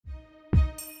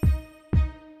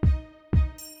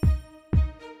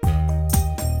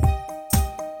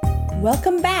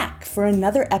Welcome back for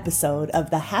another episode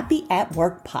of the Happy at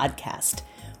Work podcast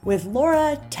with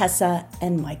Laura, Tessa,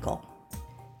 and Michael.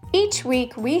 Each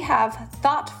week, we have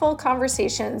thoughtful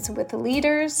conversations with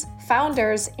leaders,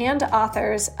 founders, and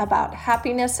authors about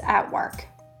happiness at work.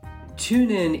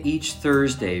 Tune in each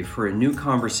Thursday for a new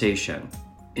conversation.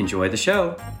 Enjoy the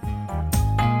show.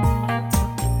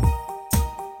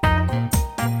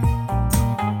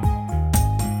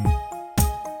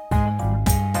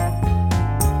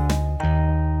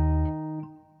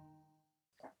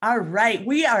 All right,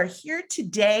 we are here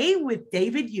today with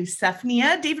David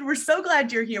Yousefnia. David, we're so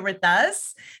glad you're here with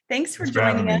us. Thanks for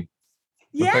joining us.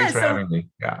 Thanks for having me.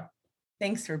 Yeah.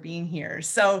 Thanks for being here.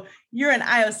 So you're an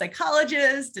IO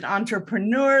psychologist, an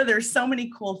entrepreneur. There's so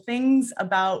many cool things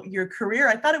about your career.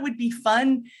 I thought it would be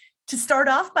fun to start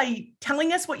off by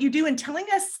telling us what you do and telling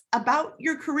us about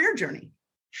your career journey.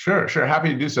 Sure. Happy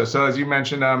to do so. So as you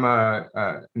mentioned, I'm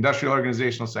a industrial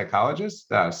organizational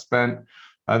psychologist. Spent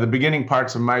the beginning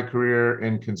parts of my career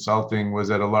in consulting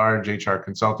was at a large HR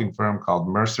consulting firm called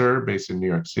Mercer, based in New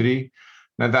York City.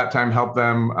 And at that time, helped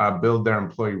them build their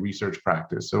employee research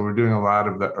practice. So we're doing a lot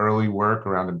of the early work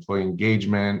around employee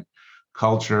engagement,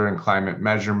 culture, and climate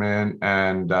measurement,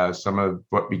 and some of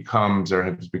what becomes or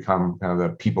has become kind of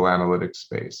the people analytics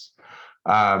space.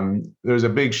 There's a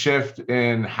big shift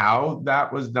in how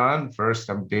that was done. First,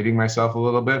 I'm dating myself a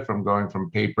little bit from going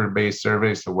from paper-based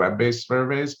surveys to web-based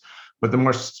surveys. But the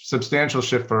more substantial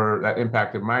shift that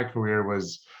impacted my career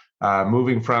was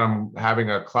moving from having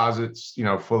a closet,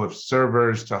 full of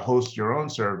servers to host your own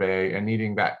survey and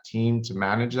needing that team to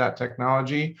manage that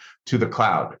technology to the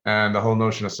cloud and the whole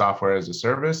notion of software as a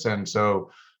service. And so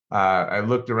I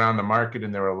looked around the market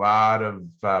and there were a lot of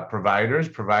providers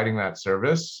providing that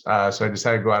service. So I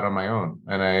decided to go out on my own,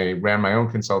 and I ran my own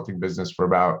consulting business for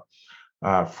about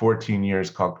 14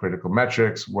 years called Critical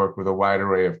Metrics, worked with a wide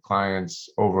array of clients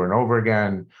over and over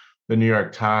again. The New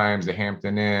York Times, the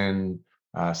Hampton Inn,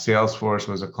 Salesforce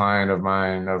was a client of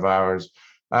ours.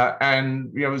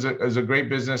 And it was a great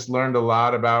business, learned a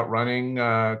lot about running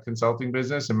a consulting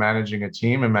business and managing a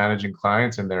team and managing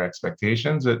clients and their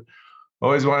expectations. But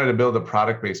always wanted to build a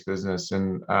product-based business.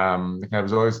 And I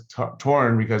was always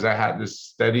torn because we had this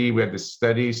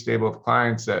steady stable of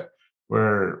clients that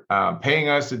were paying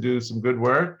us to do some good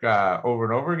work over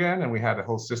and over again, and we had a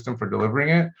whole system for delivering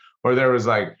it. Or there was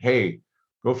like, hey,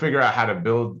 go figure out how to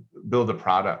build a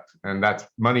product, and that's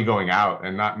money going out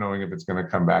and not knowing if it's going to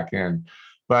come back in.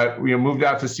 But we moved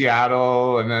out to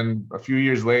Seattle, and then a few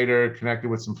years later, connected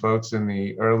with some folks in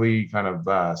the early kind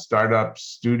of startup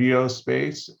studio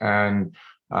space, and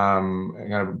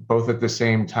both at the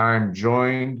same time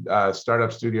joined a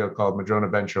startup studio called Madrona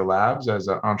Venture Labs as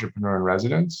an entrepreneur in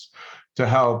residence, to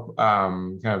help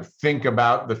kind of think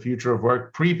about the future of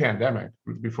work pre-pandemic,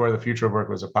 before the future of work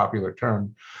was a popular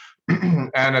term,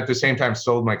 and at the same time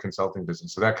sold my consulting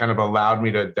business. So that kind of allowed me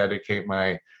to dedicate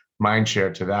my mind share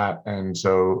to that. And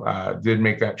so did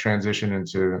make that transition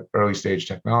into early stage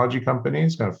technology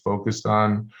companies, kind of focused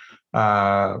on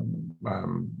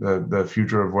the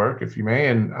future of work, if you may,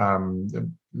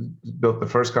 and built the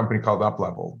first company called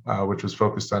UpLevel, which was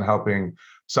focused on helping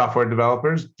software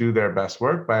developers do their best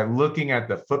work by looking at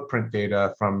the footprint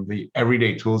data from the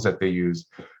everyday tools that they use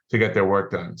to get their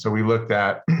work done. So we looked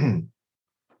at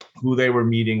who they were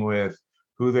meeting with,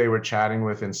 who they were chatting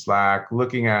with in Slack,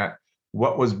 looking at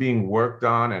what was being worked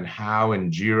on and how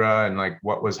in Jira, and like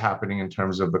what was happening in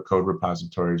terms of the code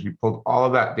repositories. We pulled all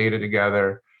of that data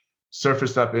together,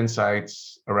 surfaced up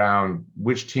insights around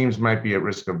which teams might be at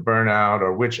risk of burnout,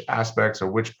 or which aspects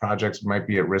or which projects might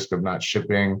be at risk of not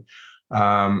shipping.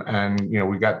 And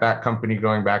we got that company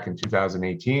going back in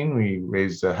 2018. We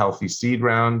raised a healthy seed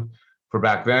round for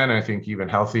back then, I think even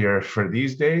healthier for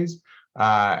these days.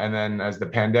 And then as the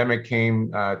pandemic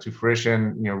came to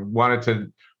fruition, wanted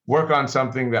to work on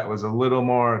something that was a little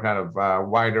more kind of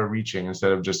wider reaching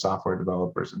instead of just software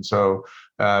developers. And so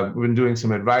we've been doing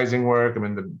some advising work. I'm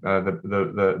in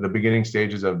the beginning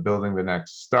stages of building the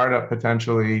next startup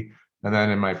potentially. And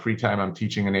then in my free time, I'm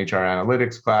teaching an HR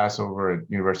analytics class over at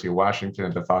University of Washington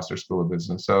at the Foster School of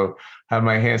Business. So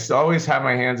always have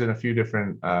my hands in a few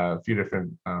different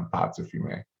pots, if you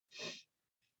may.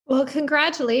 Well,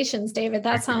 congratulations, David.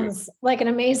 That sounds like an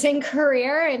amazing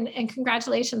career, and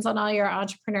congratulations on all your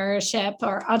entrepreneurship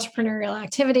or entrepreneurial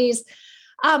activities.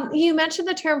 You mentioned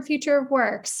the term future of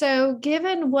work. So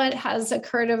given what has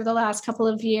occurred over the last couple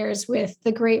of years with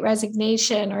the Great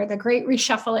Resignation or the Great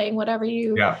Reshuffling, whatever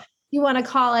you want to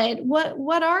call it,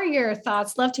 what are your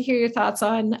thoughts? Love to hear your thoughts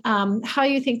on how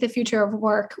you think the future of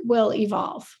work will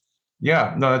evolve.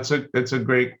 Yeah, no, it's a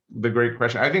great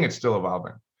question. I think it's still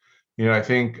evolving. I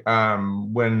think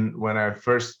when I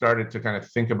first started to kind of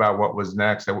think about what was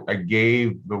next, I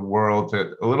gave the world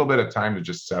a little bit of time to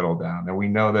just settle down. And we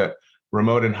know that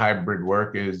remote and hybrid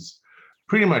work is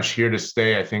pretty much here to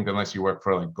stay, I think, unless you work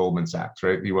for like Goldman Sachs,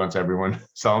 right?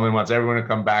 Solomon wants everyone to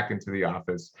come back into the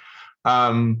office.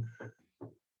 I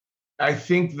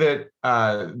think that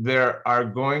there are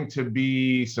going to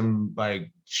be some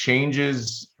like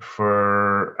changes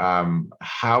for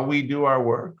how we do our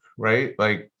work, right?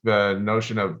 Like the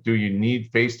notion of, do you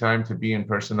need FaceTime to be in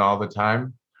person all the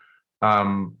time?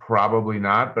 Probably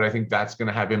not, but I think that's going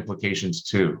to have implications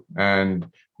too. And,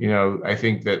 I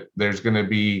think that there's going to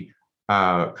be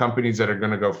companies that are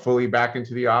going to go fully back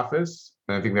into the office.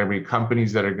 And I think there'll be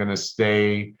companies that are going to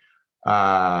stay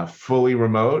fully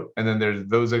remote. And then there's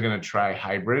those that are going to try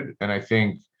hybrid. And I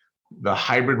think the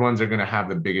hybrid ones are going to have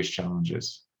the biggest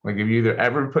challenges. Like if you either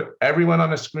ever put everyone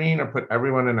on a screen or put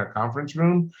everyone in a conference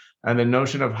room, and the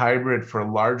notion of hybrid for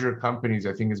larger companies,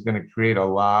 I think is going to create a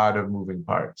lot of moving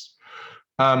parts.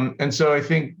 And so I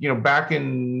think, back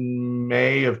in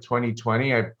May of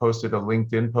 2020, I posted a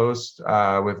LinkedIn post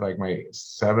with like my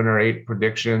 7 or 8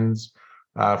 predictions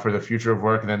for the future of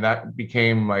work. And then that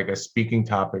became like a speaking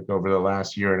topic over the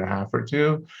last year and a half or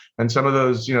two. And some of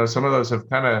those have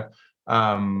kind of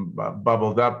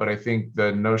bubbled up, but I think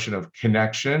the notion of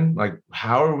connection, like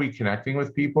how are we connecting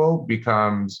with people,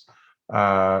 becomes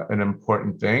an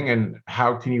important thing. And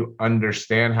how can you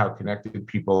understand how connected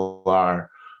people are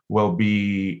will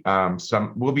be an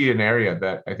area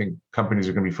that I think companies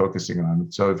are going to be focusing on.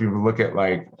 So if you look at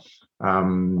like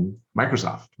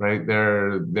Microsoft, right?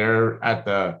 They're at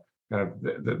the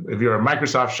if you're a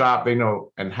Microsoft shop, they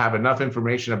know and have enough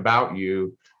information about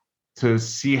you to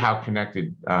see how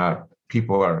connected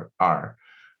people are.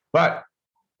 But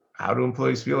how do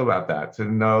employees feel about that? To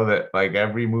know that like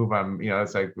every move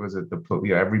it's like,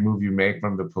 every move you make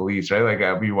from the police, right? Like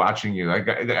I'll be watching you. Like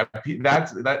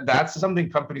that's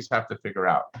something companies have to figure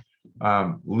out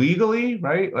legally,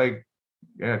 right? Like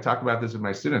I talk about this with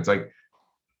my students. Like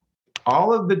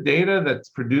all of the data that's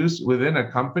produced within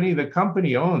a company, the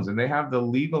company owns, and they have the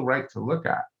legal right to look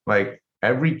at. Like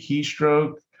every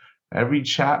keystroke, every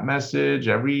chat message,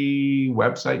 every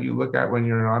website you look at when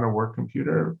you're on a work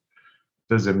computer.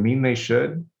 Does it mean they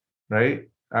should, right?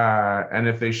 And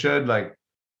if they should, like,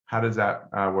 how does that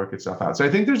work itself out? So I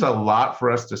think there's a lot for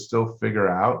us to still figure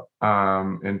out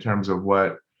in terms of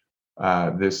what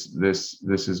this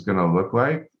is going to look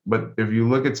like. But if you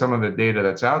look at some of the data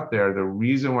that's out there, the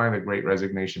reason why the Great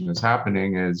Resignation is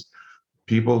happening is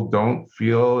people don't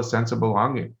feel a sense of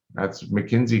belonging. That's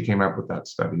McKinsey came up with that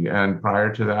study, and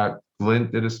prior to that,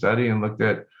 Glint did a study and looked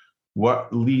at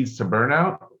what leads to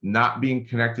burnout, not being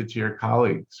connected to your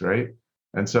colleagues, right?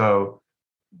 And so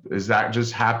is that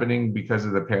just happening because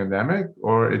of the pandemic,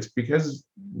 or it's because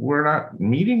we're not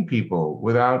meeting people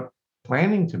without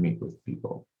planning to meet with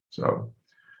people? So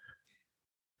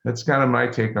that's kind of my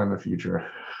take on the future.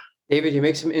 David, you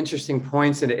make some interesting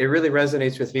points, and it really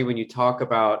resonates with me when you talk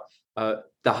about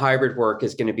the hybrid work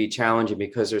is going to be challenging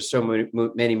because there's so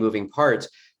many moving parts.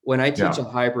 When I teach a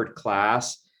hybrid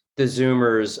class, the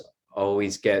Zoomers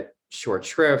always get short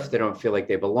shrift. They don't feel like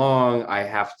they belong. I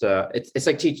have to, it's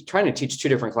like trying to teach 2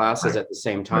 different classes at the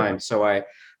same time. Right. So I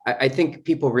think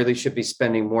people really should be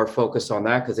spending more focus on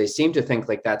that, because they seem to think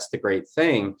like that's the great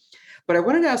thing. But I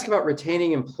wanted to ask about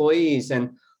retaining employees,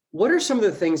 and what are some of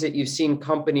the things that you've seen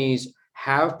companies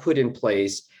have put in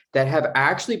place that have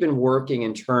actually been working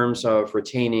in terms of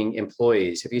retaining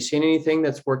employees? Have you seen anything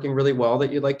that's working really well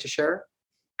that you'd like to share?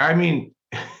 I mean,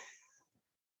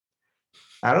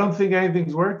 I don't think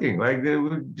anything's working. Like we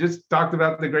just talked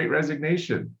about the Great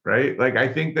Resignation, right? Like I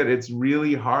think that it's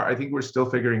really hard. I think we're still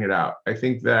figuring it out. I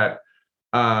think that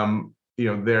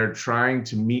they're trying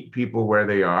to meet people where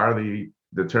they are.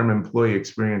 The term employee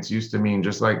experience used to mean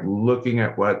just like looking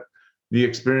at what the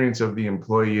experience of the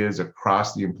employee is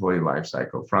across the employee life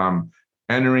cycle, from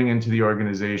entering into the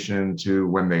organization to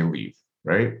when they leave,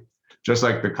 right? Just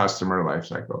like the customer life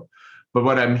cycle. But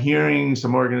what I'm hearing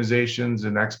some organizations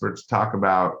and experts talk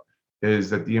about is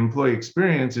that the employee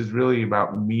experience is really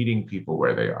about meeting people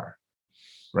where they are,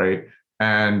 right?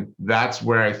 And that's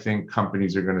where I think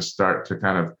companies are going to start to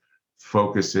kind of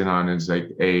focus in on, is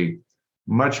like a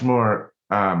much more,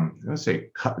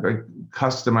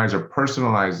 customized or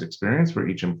personalized experience for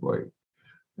each employee.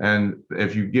 And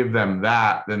if you give them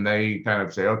that, then they kind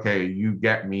of say, okay, you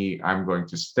get me, I'm going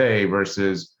to stay,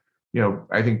 versus,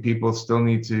 I think people still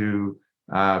need to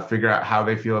figure out how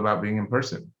they feel about being in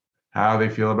person, how they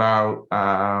feel about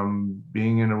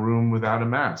being in a room without a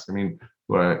mask. I mean,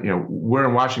 we're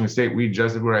in Washington State.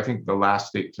 We're, I think, the last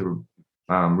state to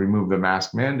remove the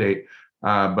mask mandate.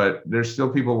 But there's still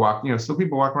people walking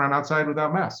around outside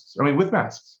without masks. I mean, with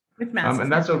masks. With masks.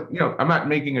 And that's I'm not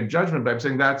making a judgment, but I'm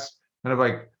saying that's kind of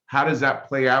like, how does that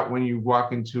play out when you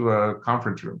walk into a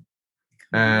conference room?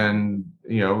 And,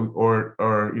 or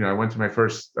I went to my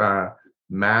first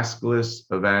maskless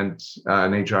event,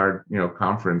 an HR,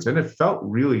 conference, and it felt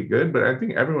really good, but I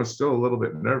think everyone's still a little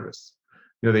bit nervous.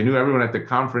 They knew everyone at the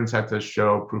conference had to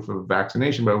show proof of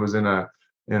vaccination, but it was in a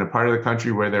part of the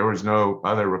country where there was no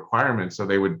other requirements. So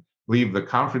they would leave the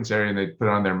conference area and they'd put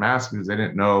on their mask because they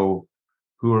didn't know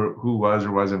who was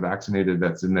or wasn't vaccinated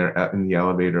that's in there in the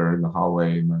elevator or in the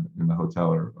hallway in the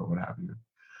hotel or what have you.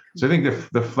 So I think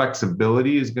the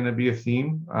flexibility is going to be a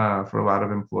theme for a lot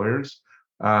of employers.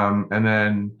 And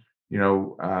then,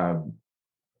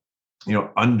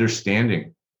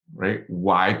 understanding, right,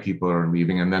 why people are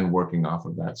leaving and then working off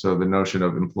of that. So the notion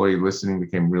of employee listening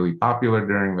became really popular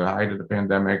during the height of the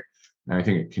pandemic. And I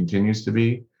think it continues to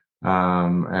be.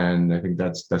 And I think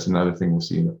that's another thing we'll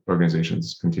see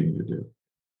organizations continue to do.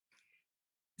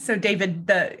 So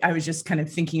David, I was just kind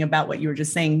of thinking about what you were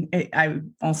just saying.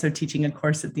 I'm also teaching a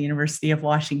course at the University of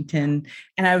Washington,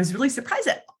 and I was really surprised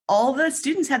that all the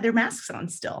students had their masks on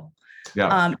still,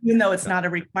 even though it's not a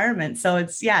requirement. So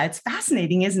it's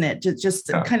fascinating, isn't it?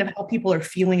 Just kind of how people are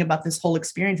feeling about this whole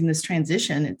experience and this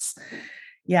transition. It's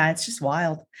just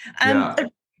wild. I'd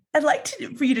like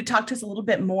for you to talk to us a little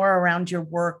bit more around your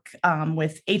work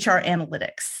with HR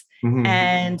analytics. Mm-hmm.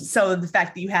 And so the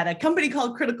fact that you had a company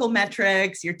called Critical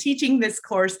Metrics, you're teaching this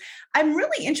course, I'm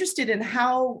really interested in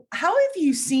how have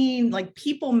you seen like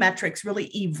people metrics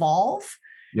really evolve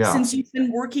since you've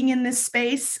been working in this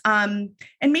space? And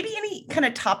maybe any kind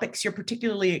of topics you're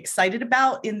particularly excited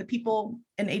about in the people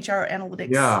and HR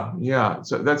analytics? Yeah.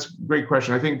 So that's a great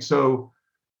question. I think so.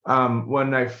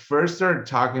 When I first started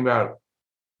talking about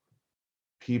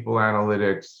people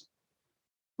analytics,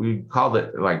 we called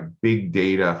it like big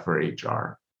data for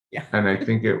HR. Yeah. And I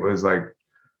think it was like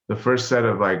the first set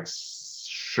of like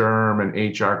SHRM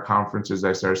and HR conferences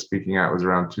I started speaking at was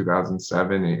around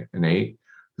 2007 and 2008.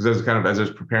 Because it was kind of, as I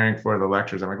was preparing for the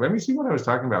lectures, I'm like, let me see what I was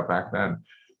talking about back then.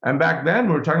 And back then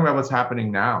we were talking about what's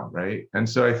happening now, right? And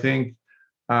so I think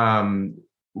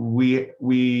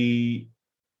we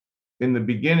in the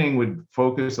beginning would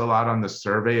focus a lot on the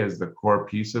survey as the core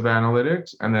piece of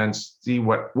analytics, and then see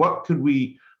what could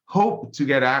we hope to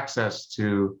get access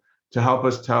to help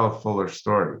us tell a fuller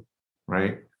story,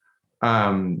 right?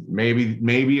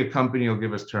 Maybe a company will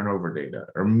give us turnover data,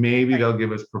 or maybe they'll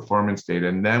give us performance data,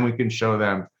 and then we can show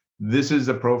them this is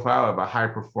the profile of a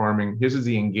this is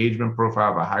the engagement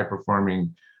profile of a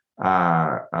high-performing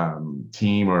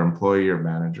team or employee or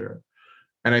manager.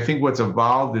 And I think what's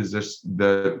evolved is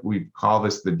we call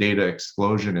this the data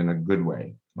explosion in a good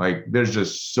way. Like there's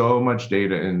just so much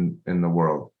data in the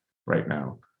world right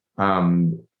now.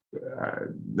 The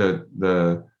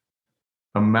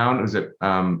amount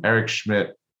Eric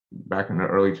Schmidt back in the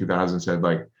early 2000s said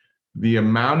like the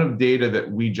amount of data that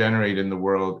we generate in the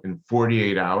world in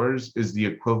 48 hours is the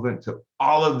equivalent to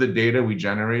all of the data we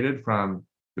generated from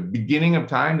the beginning of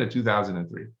time to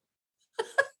 2003.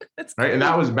 That's right. Cool. And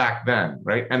that was back then.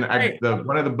 Right. And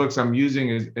one of the books I'm using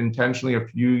is intentionally a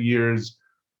few years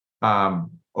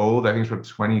old. I think it's from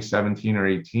 2017 or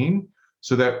 18.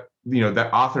 So that,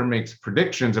 that author makes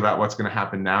predictions about what's going to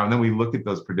happen now. And then we look at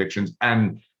those predictions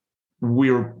and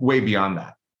we're way beyond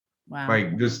that. Wow.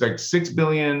 Like there's like 6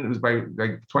 billion, it was by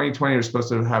like 2020, we're supposed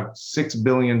to have 6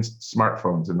 billion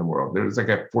smartphones in the world. There was like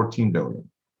at 14 billion.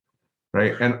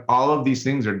 Right. And all of these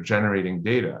things are generating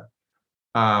data.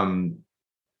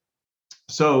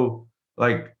 So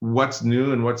like what's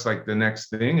new and what's like the next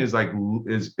thing is like,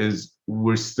 is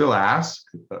we still ask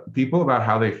people about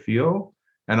how they feel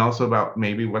and also about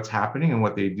maybe what's happening and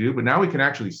what they do, but now we can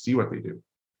actually see what they do,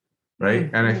 right?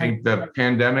 And I think the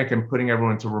pandemic and putting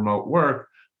everyone to remote work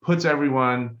puts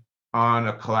everyone on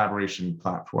a collaboration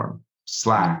platform,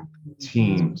 Slack,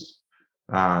 Teams,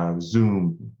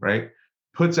 Zoom, right?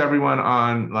 Puts everyone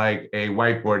on like a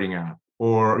whiteboarding app,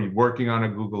 or working on a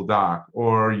Google Doc,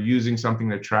 or using something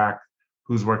to track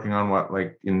who's working on what,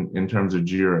 like in terms of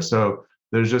Jira. So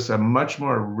there's just a much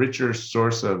more richer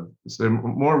source of,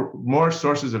 more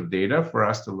sources of data for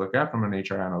us to look at from an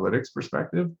HR analytics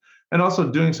perspective, and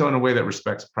also doing so in a way that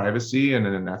respects privacy and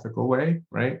in an ethical way,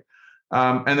 right?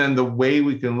 And then the way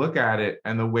we can look at it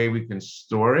and the way we can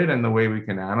store it and the way we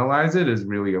can analyze it is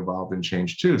really evolved and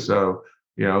changed too. So,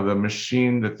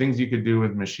 the things you could do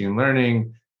with machine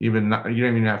learning, you don't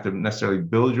even have to necessarily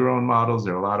build your own models.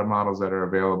 There are a lot of models that are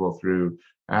available through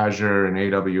Azure and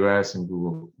AWS and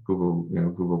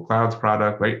Google Cloud's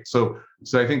product, right? So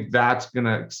I think that's going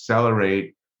to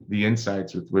accelerate the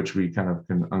insights with which we kind of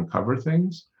can uncover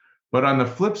things. But on the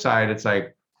flip side, it's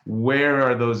like, where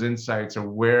are those insights or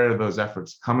where are those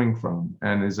efforts coming from?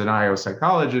 And as an IO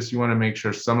psychologist, you want to make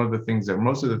sure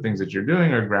most of the things that you're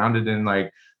doing are grounded in,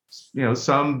 like,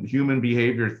 some human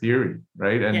behavior theory,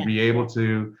 right? And be able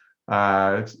to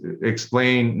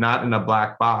explain, not in a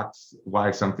black box,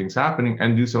 why something's happening,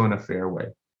 and do so in a fair way,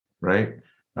 right?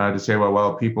 To say,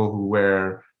 well, people who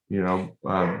wear,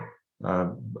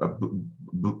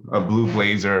 a blue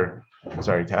blazer,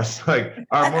 sorry, Tess, like,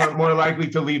 are more likely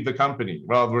to leave the company.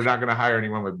 Well, we're not going to hire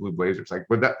anyone with blue blazers. Like,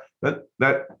 but that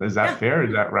is that fair?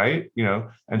 Is that right?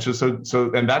 And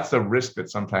so, and that's the risk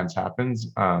that sometimes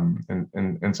happens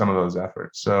in some of those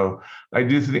efforts. So I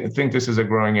do think this is a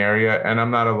growing area, and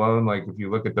I'm not alone. Like, if you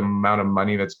look at the amount of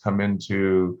money that's come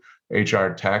into HR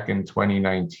tech in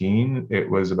 2019, it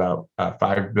was about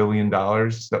 $5 billion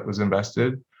that was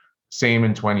invested. Same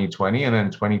in 2020, and then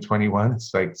 2021,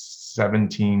 it's like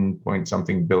 17 point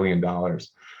something billion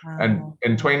dollars. Wow. And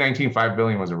in 2019, 5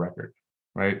 billion was a record,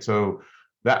 right? So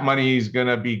that money is going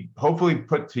to be hopefully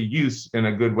put to use in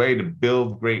a good way to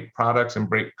build great products and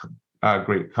great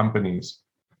companies.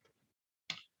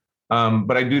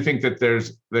 But I do think that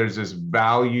there's this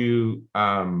value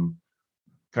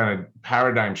kind of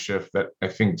paradigm shift that I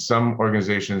think some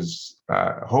organizations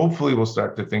hopefully will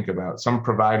start to think about. Some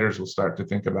providers will start to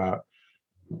think about.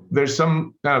 There's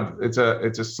some kind of, it's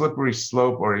a slippery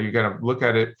slope, or you got to look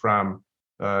at it from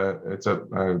it's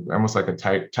almost like a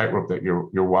tightrope that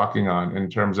you're walking on, in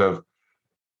terms of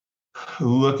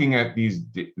looking at these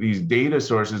data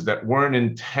sources that weren't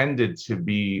intended to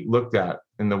be looked at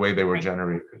in the way they were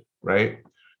generated, right?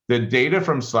 The data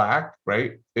from Slack,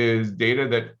 right, is data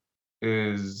that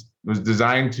was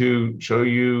designed to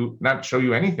not show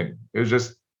you anything. It was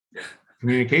just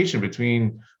communication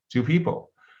between two people.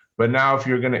 But now, if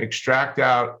you're going to extract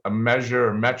out a measure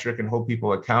or metric and hold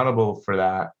people accountable for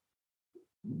that,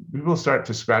 people start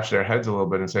to scratch their heads a little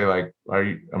bit and say, like, are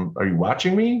you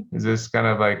watching me? Is this kind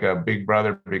of like a big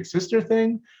brother, big sister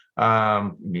thing?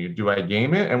 Do I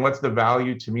game it? And what's the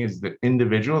value to me is the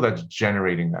individual that's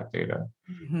generating that data.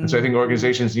 Mm-hmm. And so I think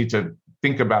organizations need to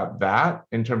think about that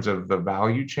in terms of the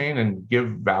value chain, and give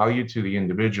value to the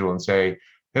individual and say,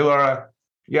 hey, Laura,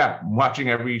 yeah, I'm watching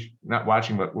not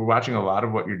watching, but we're watching a lot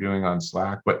of what you're doing on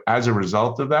Slack. But as a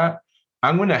result of that,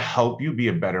 I'm going to help you be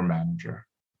a better manager.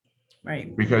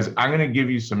 Right. Because I'm going to give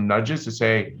you some nudges to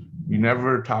say, you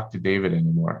never talk to David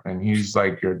anymore. And he's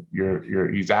like,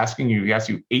 he asked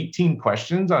you 18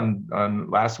 questions on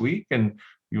last week, and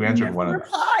you answered one of them.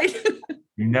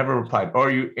 You never replied, or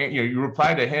you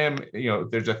reply to him.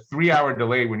 There's a 3-hour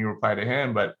delay when you reply to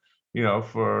him, but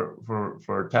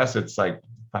for Tess, it's like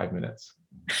 5 minutes,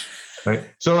 right?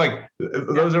 So like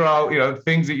those are all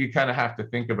things that you kind of have to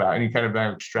think about, and you kind of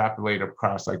extrapolate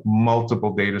across like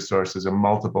multiple data sources and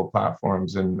multiple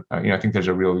platforms, and I think there's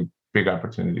a really big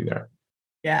opportunity there.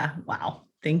 Yeah. Wow.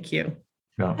 Thank you.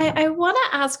 No. I want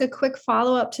to ask a quick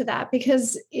follow-up to that,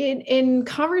 because in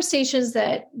conversations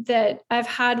that I've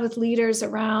had with leaders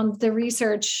around the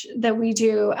research that we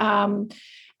do,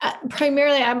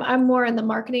 primarily I'm more in the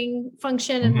marketing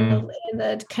function and in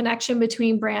the connection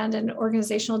between brand and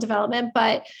organizational development.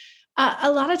 But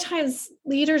a lot of times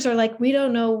leaders are like, we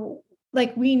don't know,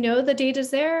 like, we know the data's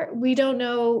there, we don't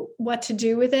know what to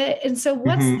do with it. And so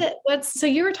so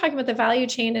you were talking about the value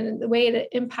chain and the way it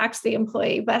impacts the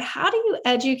employee, but how do you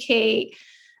educate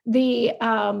the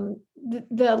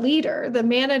leader, the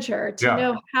manager, to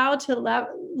know how to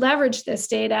leverage this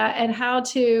data and how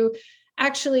to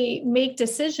actually make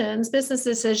business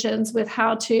decisions with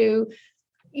how to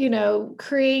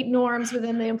create norms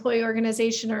within the employee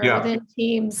organization or within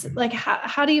teams? Like,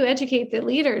 how do you educate the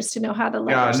leaders to know how to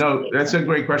leverage? Yeah, no, that's a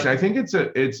great question. I think it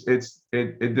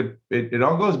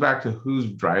all goes back to who's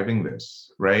driving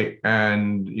this, right?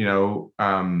 And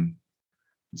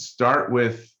start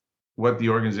with what the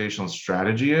organizational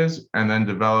strategy is, and then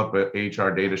develop an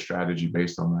HR data strategy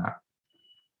based on that.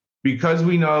 Because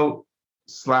we know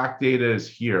Slack data is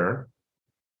here,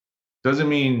 doesn't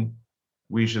mean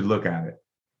we should look at it.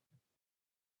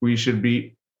 We should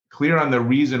be clear on the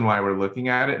reason why we're looking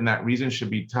at it, and that reason should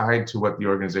be tied to what the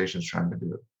organization is trying to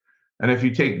do. And if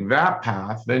you take that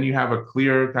path, then you have a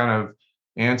clear kind of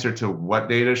answer to what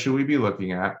data should we be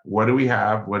looking at, what do we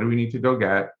have, what do we need to go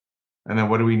get, and then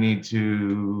what do we need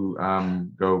to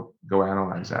go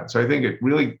analyze that. So I think it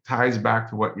really ties back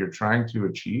to what you're trying to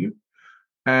achieve.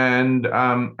 And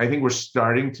I think we're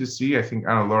starting to see, I don't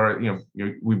know, Laura,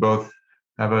 we both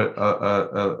have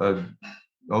a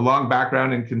long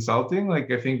background in consulting.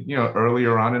 Like, I think,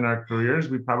 earlier on in our careers,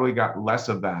 we probably got less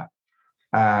of that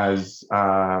as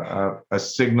a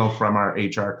signal from our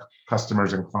HR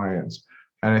customers and clients.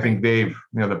 And I think the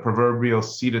proverbial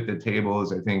seat at the table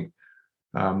is, I think,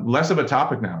 less of a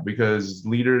topic now, because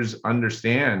leaders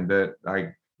understand that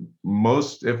like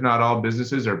most, if not all,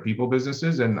 businesses are people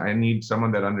businesses, and I need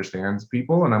someone that understands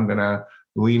people, and I'm going to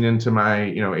lean into my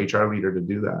HR leader to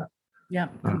do that. Yeah,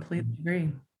 completely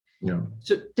agree.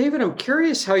 So David, I'm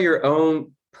curious how your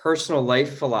own personal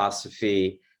life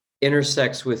philosophy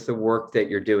intersects with the work that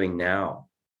you're doing now.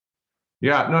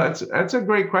 Yeah, no, that's a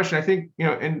great question. I think,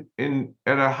 in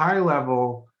at a high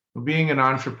level, being an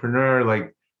entrepreneur,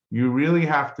 like, you really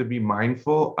have to be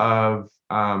mindful of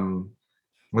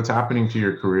what's happening to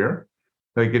your career.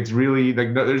 Like, it's really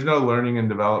like, there's no learning and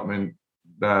development.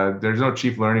 There's no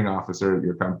chief learning officer at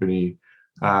your company,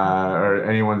 or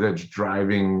anyone that's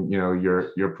driving,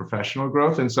 your professional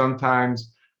growth. And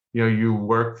sometimes, you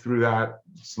work through that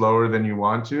slower than you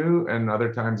want to, and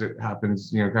other times it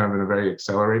happens, kind of in a very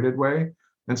accelerated way.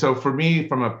 And so for me,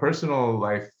 from a personal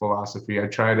life philosophy, I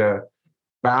try to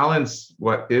balance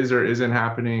what is or isn't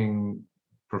happening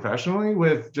professionally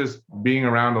with just being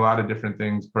around a lot of different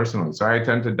things personally. So I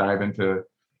tend to dive into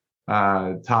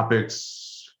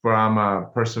topics from a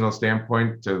personal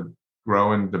standpoint to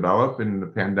grow and develop. And the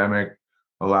pandemic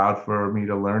allowed for me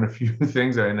to learn a few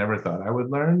things that I never thought I would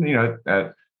learn,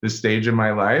 at this stage in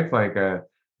my life. Like, I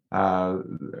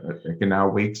can now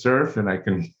wake surf, and I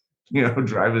can,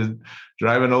 drive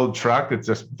an old truck. It's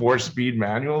a 4-speed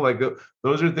manual. Like,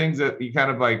 those are things that you kind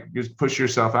of like just push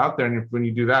yourself out there. And when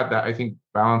you do that I think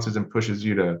balances and pushes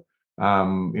you to,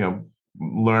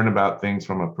 learn about things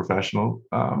from a professional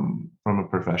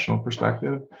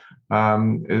perspective,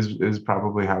 is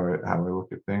probably how I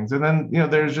look at things. And then,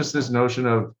 there's just this notion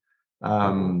of,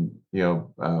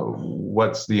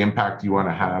 what's the impact you want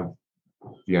to have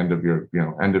at the end of your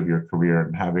career,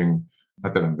 and having,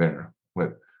 not that I'm there,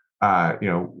 but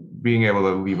being able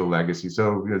to leave a legacy.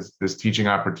 So because this teaching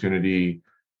opportunity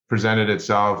presented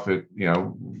itself, I'm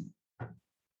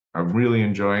really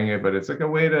enjoying it, but it's like a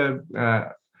way to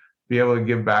be able to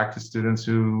give back to students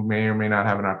who may or may not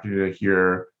have an opportunity to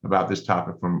hear about this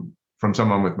topic from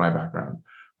someone with my background.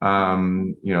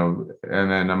 And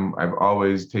then I've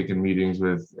always taken meetings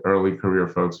with early career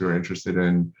folks who are interested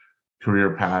in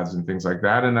career paths and things like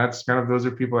that. And that's kind of, those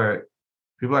are people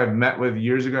I've met with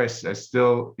years ago. I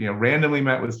still, randomly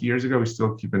met with years ago. We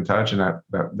still keep in touch, and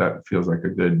that feels like a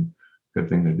good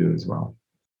thing to do as well.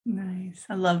 Nice.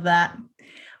 I love that.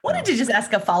 I wanted to just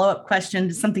ask a follow-up question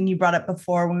to something you brought up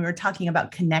before when we were talking about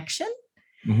connection.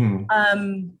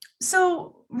 Mm-hmm.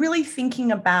 So really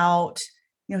thinking about,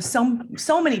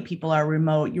 so many people are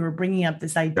remote. You were bringing up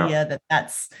this idea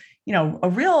that's,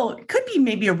 could be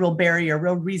maybe a real barrier, a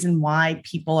real reason why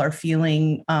people are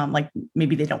feeling like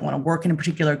maybe they don't want to work in a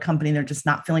particular company. They're just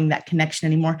not feeling that connection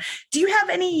anymore. Do you have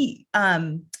any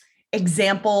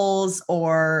examples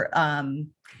or,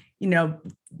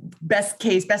 best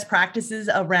practices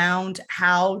around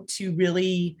how to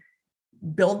really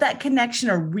build that connection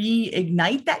or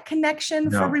reignite that connection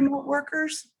for remote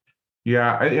workers?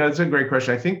 Yeah, that's a great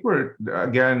question. I think we're,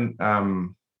 again,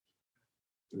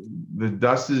 the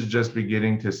dust is just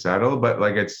beginning to settle, but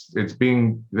like it's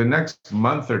being, the next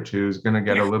month or two is going to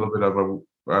get a little bit of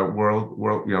a world,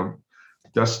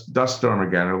 dust storm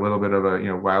again, a little bit of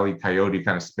a, Wile E. Coyote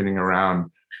kind of spinning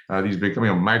around these big,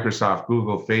 Microsoft,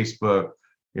 Google, Facebook,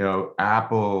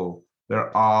 Apple,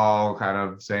 they're all kind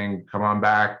of saying, come on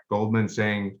back. Goldman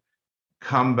saying,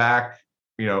 come back,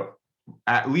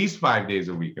 at least 5 days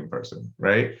a week in person,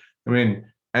 right?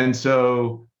 And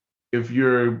so if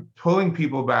you're pulling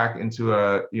people back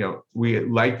into we'd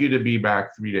like you to be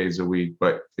back 3 days a week,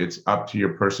 but it's up to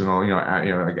your personal,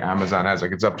 like Amazon has,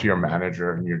 like, it's up to your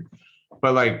manager, and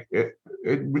but like,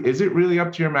 is it really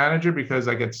up to your manager? Because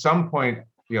like at some point,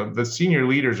 the senior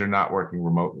leaders are not working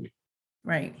remotely.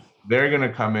 Right. They're going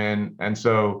to come in. And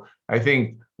so I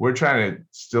think we're trying to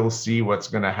still see what's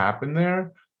going to happen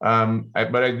there.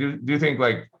 But I do think,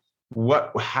 like,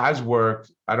 what has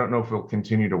worked, I don't know if it'll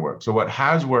continue to work. So what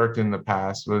has worked in the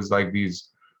past was like these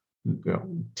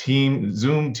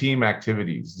Zoom team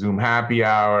activities, Zoom happy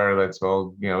hour, let's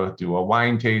go, do a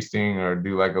wine tasting, or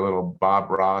do like a little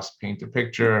Bob Ross paint a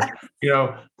picture.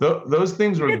 Those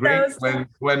things were great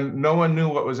when no one knew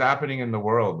what was happening in the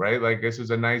world, right? Like, this is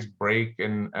a nice break,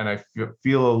 and I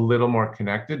feel a little more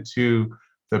connected to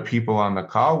the people on the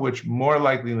call, which more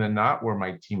likely than not were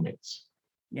my teammates.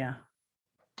 Yeah.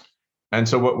 And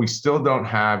so what we still don't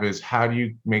have is, how do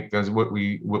you make those, what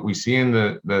we see in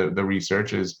the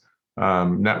research is,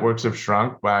 networks have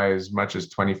shrunk by as much as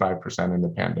 25% in the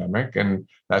pandemic. And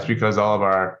that's because all of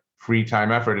our free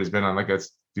time effort has been on, like,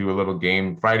 let's do a little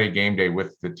Friday game day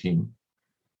with the team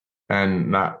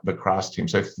and not the cross team.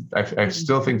 So I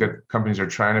still think that companies are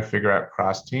trying to figure out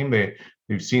cross team.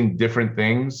 They've seen different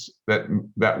things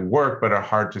that work, but are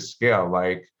hard to scale,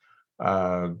 like,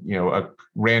 a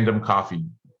random coffee.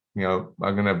 I'm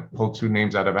going to pull 2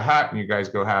 names out of a hat and you guys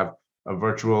go have a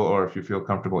virtual, or if you feel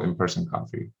comfortable, in-person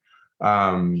coffee. There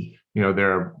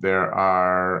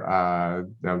are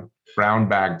brown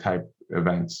bag type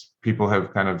events. People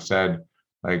have kind of said,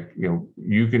 like,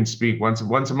 you can speak once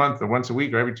a month or once a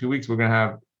week or every 2 weeks. We're going to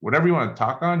have whatever you want to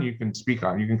talk on, you can speak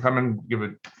on. You can come and give a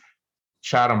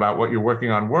chat about what you're working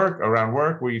on around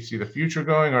work, where you see the future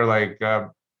going, or like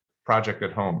a project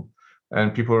at home.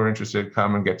 And people are interested,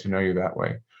 come and get to know you that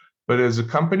way. But as a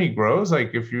company grows,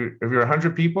 like if you're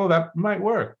 100 people, that might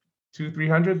work.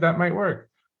 200-300, that might work.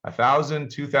 1,000,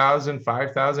 2,000,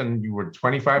 5,000, you were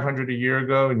 2,500 a year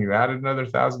ago and you added another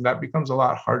 1,000, that becomes a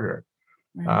lot harder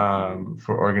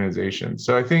for organizations.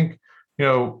 So I think,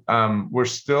 we're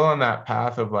still on that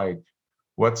path of like,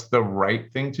 what's the right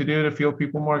thing to do to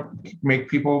make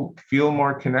people feel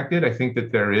more connected? I think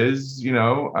that there is,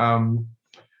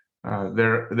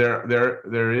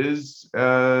 there is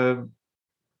a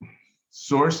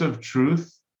source of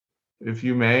truth, if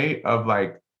you may, of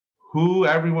like who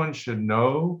everyone should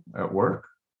know at work.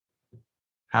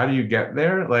 How do you get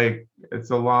there? Like,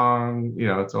 it's a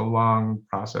long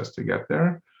process to get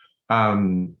there.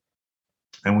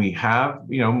 And we have,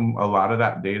 a lot of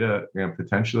that data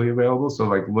potentially available. So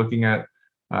like looking at,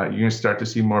 you're going to start to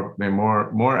see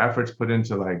more efforts put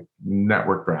into like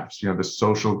network graphs, the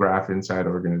social graph inside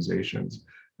organizations,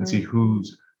 and see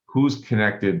who's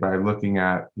connected by looking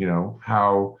at,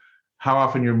 how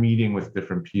often you're meeting with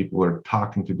different people or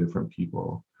talking to different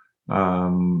people.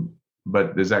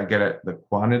 But does that get at the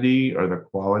quantity or the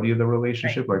quality of the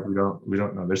relationship? Right. Like we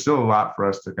don't know. There's still a lot for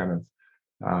us to kind of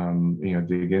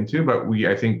dig into, but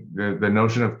I think the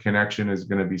notion of connection is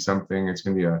going to be something. It's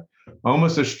going to be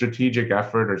almost a strategic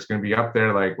effort, or it's going to be up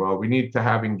there. Like, well, we need to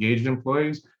have engaged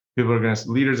employees.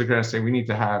 Leaders are going to say we need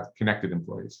to have connected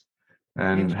employees,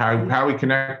 and how we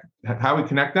connect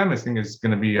them, I think, is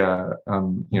going to be a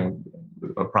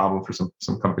problem for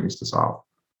some companies to solve.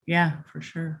 Yeah, for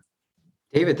sure.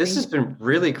 David, this has been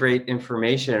really great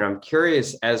information, and I'm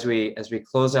curious, as we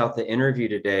close out the interview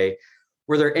today,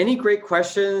 were there any great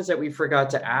questions that we forgot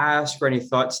to ask, or any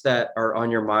thoughts that are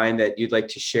on your mind that you'd like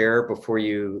to share before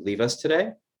you leave us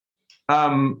today?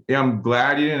 I'm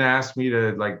glad you didn't ask me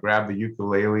to like grab the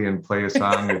ukulele and play a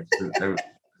song. It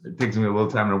takes me a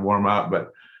little time to warm up,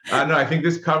 but no, I think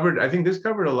this covered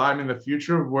a lot. I mean, the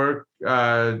future of work,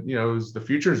 the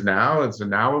future is now. It's the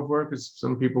now of work, as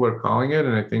some people are calling it,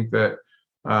 and I think that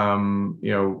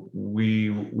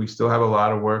we still have a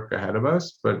lot of work ahead of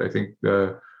us. But I think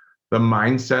the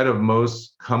mindset of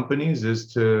most companies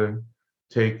is to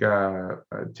take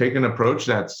an approach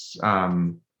that's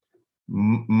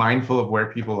mindful of where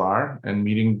people are and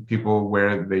meeting people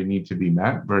where they need to be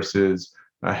met, versus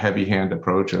a heavy hand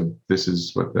approach of this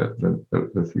is what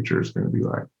the future is going to be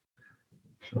like.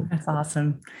 So, that's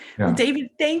awesome. Yeah. Well, David,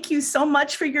 thank you so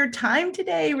much for your time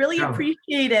today. Really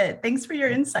appreciate it. Thanks for your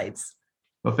insights.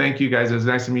 Well, thank you guys. It was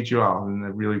nice to meet you all, and I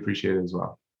really appreciate it as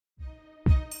well.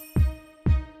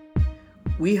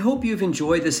 We hope you've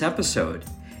enjoyed this episode.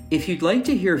 If you'd like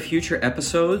to hear future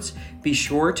episodes, be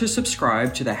sure to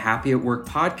subscribe to the Happy at Work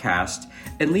podcast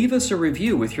and leave us a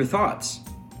review with your thoughts.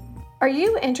 Are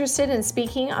you interested in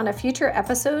speaking on a future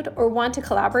episode or want to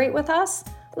collaborate with us?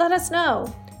 Let us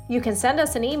know. You can send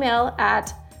us an email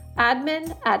at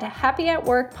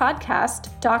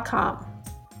admin@happyatworkpodcast.com.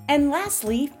 And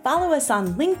lastly, follow us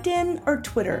on LinkedIn or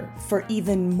Twitter for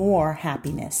even more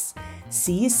happiness.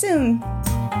 See you soon.